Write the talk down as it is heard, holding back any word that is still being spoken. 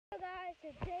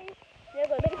guys, today they're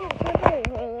going to make it a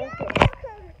trampoline.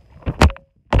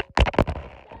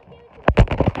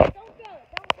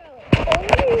 Don't throw it.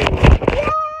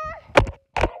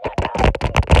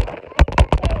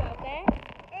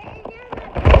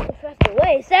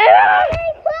 Wait, Sarah!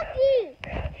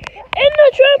 In the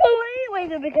trampoline! Wait,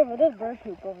 be careful. There's bird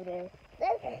poop over there.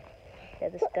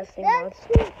 That disgusting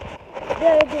monster.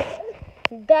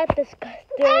 That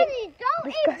disgusting. Eddie, don't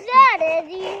eat blood,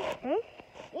 Eddie.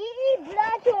 You eat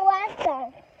blood to water.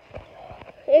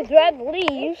 It's red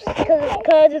leaves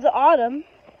because it's autumn.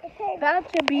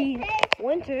 About to be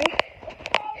winter.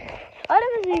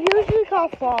 Autumn is usually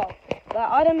called fall, but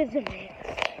autumn is a mix.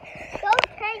 Don't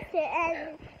taste it,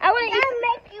 Eddie.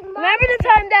 Remember the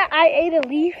time that I ate a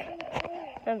leaf?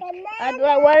 I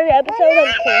like one of the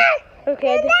episodes.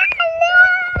 Okay.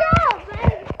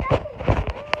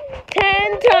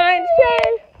 10 times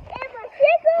 10.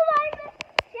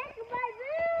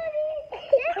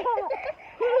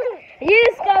 You're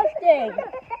disgusting.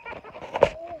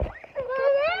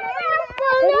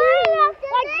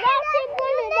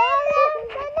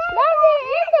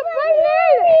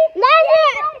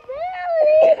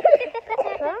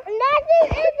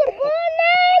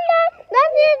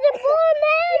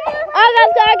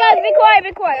 Guys,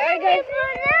 be quiet. Alright, guys.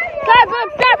 Guys, look,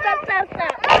 stop.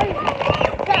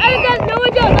 Alright, guys, no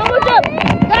more jump.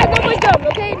 Guys, no more jump,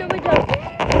 okay? No more jump.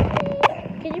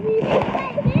 Can you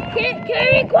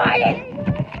be quiet?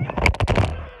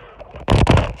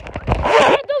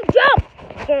 Don't jump.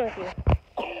 What's wrong with you?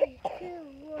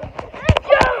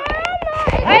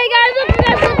 Alright, guys,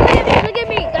 look at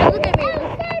me. Guys, look at me.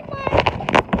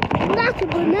 Not a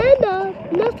banana.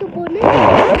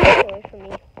 Away from me.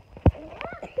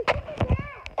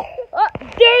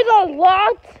 There's a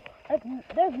lot.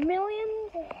 There's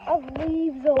millions of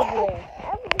leaves over there.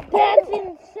 That's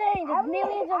insane. There's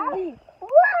millions of leaves.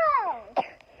 Wow!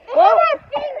 Whoa.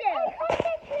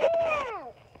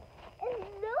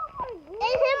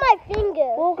 It's in my finger.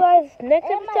 Well, guys, next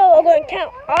episode we're going to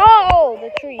count all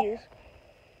the trees.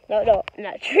 No,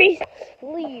 not trees.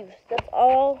 Leaves. That's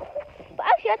all. But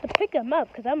actually, I have to pick them up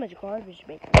because how much garbage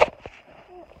makes them.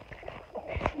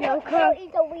 No, don't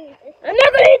eat the leaves. I'm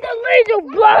not going to eat the leaves, you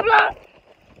blah, blah.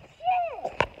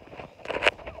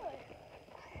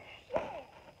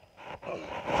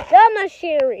 I'm not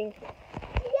sharing.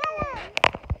 Yeah.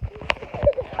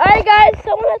 Alright, guys,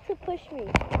 someone has to push me.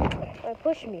 Or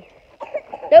push me.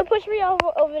 Don't push me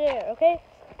over there, okay?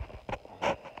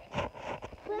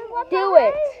 Do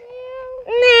it.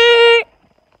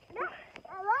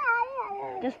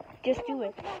 Just do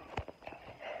it.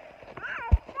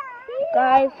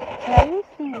 Guys, can you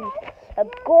see me? I'm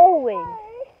going.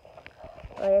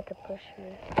 Oh, you have to push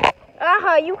me.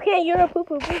 You can't. You're a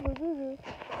poo-poo.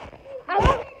 I'm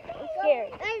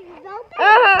scared. I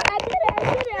did it.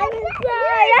 I'm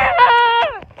inside.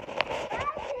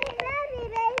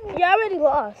 You already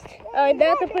lost. Alright, now I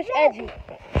have to push Edgy.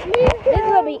 This is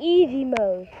gonna be easy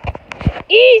mode.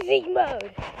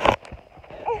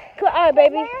 Alright,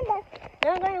 baby.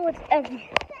 Now I'm going with Edgy.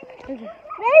 Ready?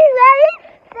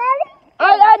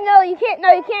 Oh, no, you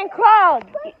can't crawl.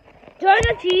 You're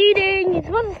not cheating. You're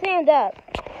supposed to stand up.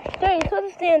 Sorry, you're supposed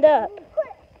to stand up.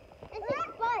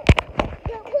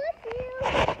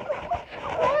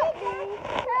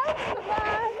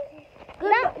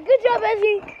 Good job,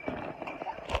 Ezzy.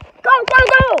 Go.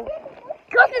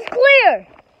 Coast is clear.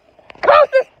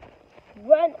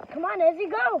 Run. Come on, Ezzy,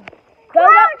 go. Go.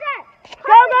 Run.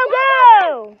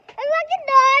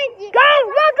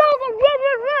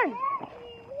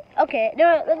 Okay,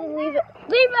 no, let's leave it.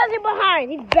 Leave Ezzy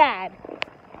behind. He's bad.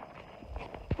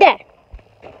 There.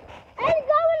 I'm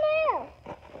going there.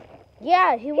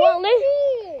 Yeah, he won't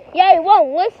listen. Yeah, he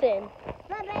won't listen.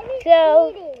 My baby's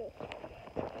So. cheating.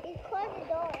 He's closed the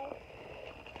door.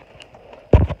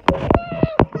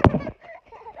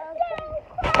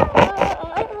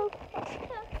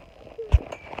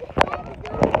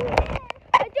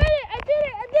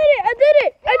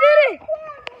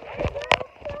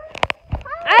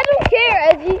 I don't care,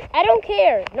 Ezzy. I don't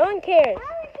care. No one cares.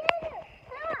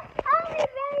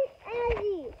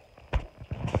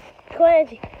 Come on,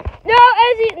 Ezzy.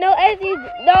 No, Ezzy.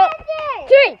 No.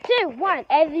 3, 2, 1.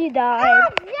 Ezzy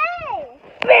died.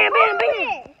 Bam.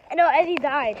 No, Ezzy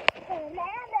died.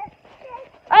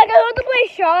 I got to play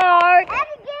shark.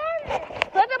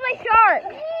 Let's play shark.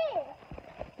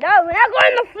 No, we're not going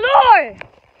on the floor.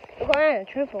 We're going on a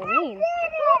trampoline.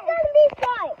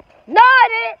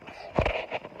 Not it.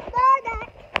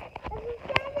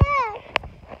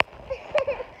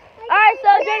 Alright, so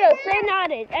Jordan, say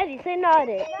nodded. Eddie, say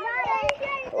nodded.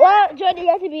 Well, Jordan, you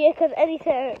have to be it because Eddie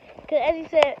said.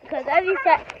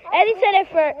 Eddie said it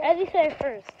first. Eddie said it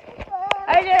first.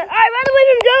 Alright, run away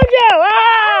from JoJo!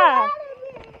 Ah!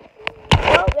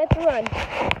 Oh, let's run.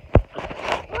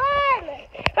 Run!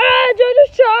 Ah,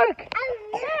 JoJo's shark! I'm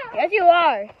not. Yes, you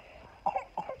are.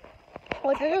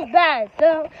 Oh, this is bad.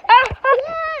 So,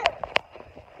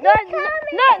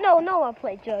 no one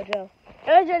play JoJo.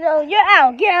 JoJo, you're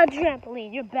out. Get out of the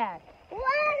trampoline. You're bad. What?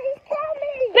 He's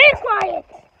coming. Be quiet.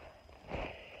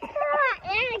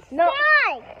 No.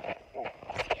 Ah,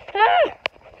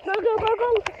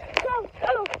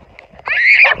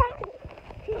 go.